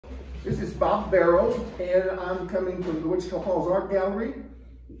This is Bob Barrow, and I'm coming from the Wichita Falls Art Gallery.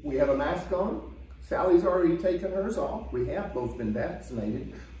 We have a mask on. Sally's already taken hers off. We have both been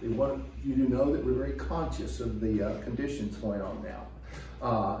vaccinated. We want you to know that we're very conscious of the conditions going on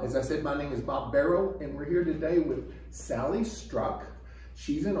now. As I said, my name is Bob Barrow, and we're here today with Sally Struck.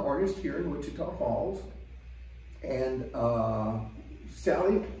 She's an artist here in Wichita Falls. And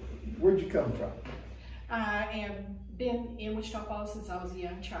Sally, where'd you come from? I have been in Wichita Falls since I was a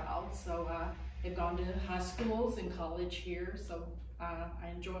young child, so I have gone to high schools and college here, so I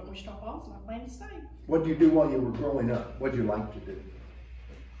enjoy Wichita Falls and I plan to stay. What did you do while you were growing up? What did you like to do?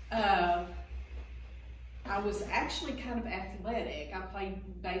 I was actually kind of athletic. I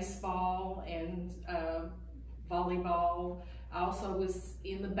played baseball and volleyball. I also was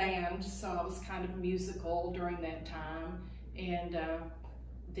in the band, so I was kind of musical during that time. And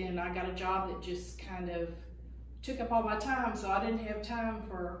then I got a job that just kind of took up all my time, so I didn't have time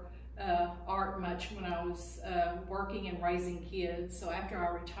for art much when I was working and raising kids. So after I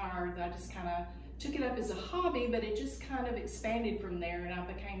retired, I just kind of took it up as a hobby, but it just kind of expanded from there, and I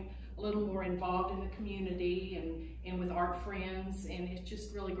became a little more involved in the community and with art friends, and it's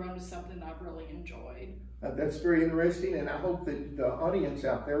just really grown to something I've really enjoyed. That's very interesting, and I hope that the audience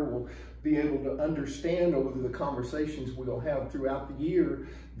out there will be able to understand over the conversations we'll have throughout the year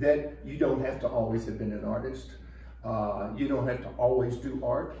that you don't have to always have been an artist. You don't have to always do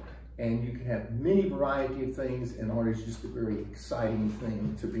art, and you can have many variety of things, and art is just a very exciting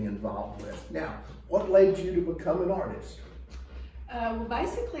thing to be involved with. Now, what led you to become an artist? Well,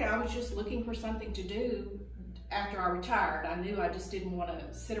 basically, I was just looking for something to do after I retired. I knew I just didn't want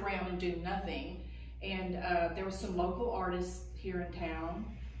to sit around and do nothing. And there were some local artists here in town.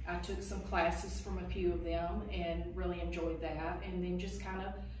 I took some classes from a few of them and really enjoyed that. And then just kind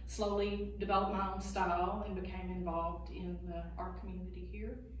of slowly developed my own style and became involved in the art community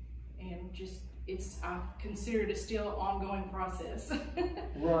here. And just, I consider it still an ongoing process.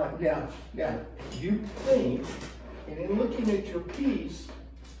 Right, now, you paint, and in looking at your piece,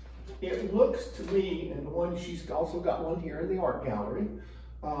 it looks to me, and the one, she's also got one here in the art gallery,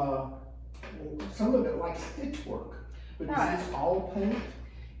 some of it like stitch work, but right. Is this all paint?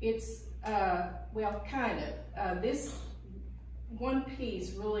 It's, well, kind of. This one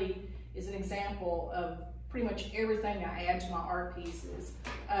piece really is an example of pretty much everything I add to my art pieces.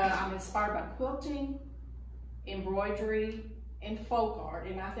 I'm inspired by quilting, embroidery, and folk art,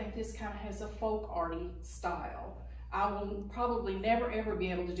 and I think this kind of has a folk arty style. I will probably never ever be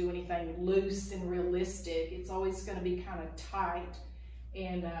able to do anything loose and realistic. It's always going to be kind of tight,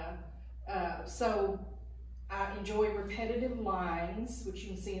 and so I enjoy repetitive lines, which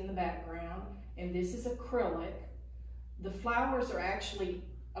you can see in the background, and this is acrylic. The flowers are actually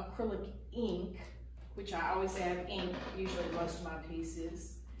acrylic ink, which I always add ink, usually most of my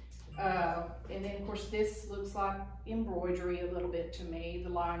pieces. And then of course this looks like embroidery a little bit to me,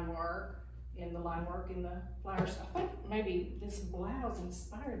 the line work and the flowers. I think maybe this blouse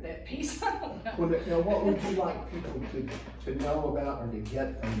inspired that piece, I don't know. Well, now what would you like people to know about or to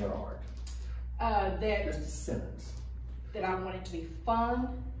get from your art? Just a sentence. That I want it to be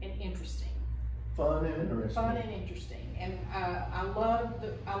fun and interesting. Fun and interesting. Fun and interesting. And I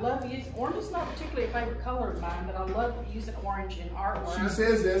love using, orange is not particularly a favorite color of mine, but I love using orange in artwork. She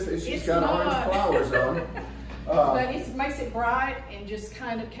says this as she's got orange flowers on. But it makes it bright and just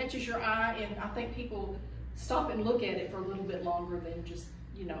kind of catches your eye, and I think people stop and look at it for a little bit longer than just,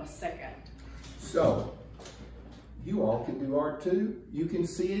 you know, a second. So, you all can do art too. You can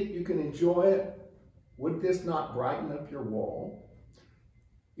see it, you can enjoy it. Would this not brighten up your wall?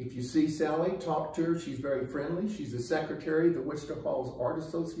 If you see Sally, talk to her. She's very friendly. She's the secretary of the Wichita Falls Art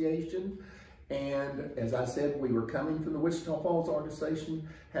Association. And as I said, we were coming from the Wichita Falls Art Association,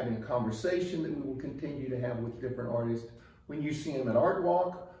 having a conversation that we will continue to have with different artists. When you see them at Art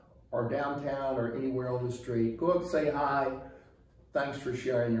Walk or downtown or anywhere on the street, go up, say hi. Thanks for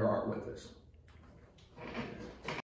sharing your art with us.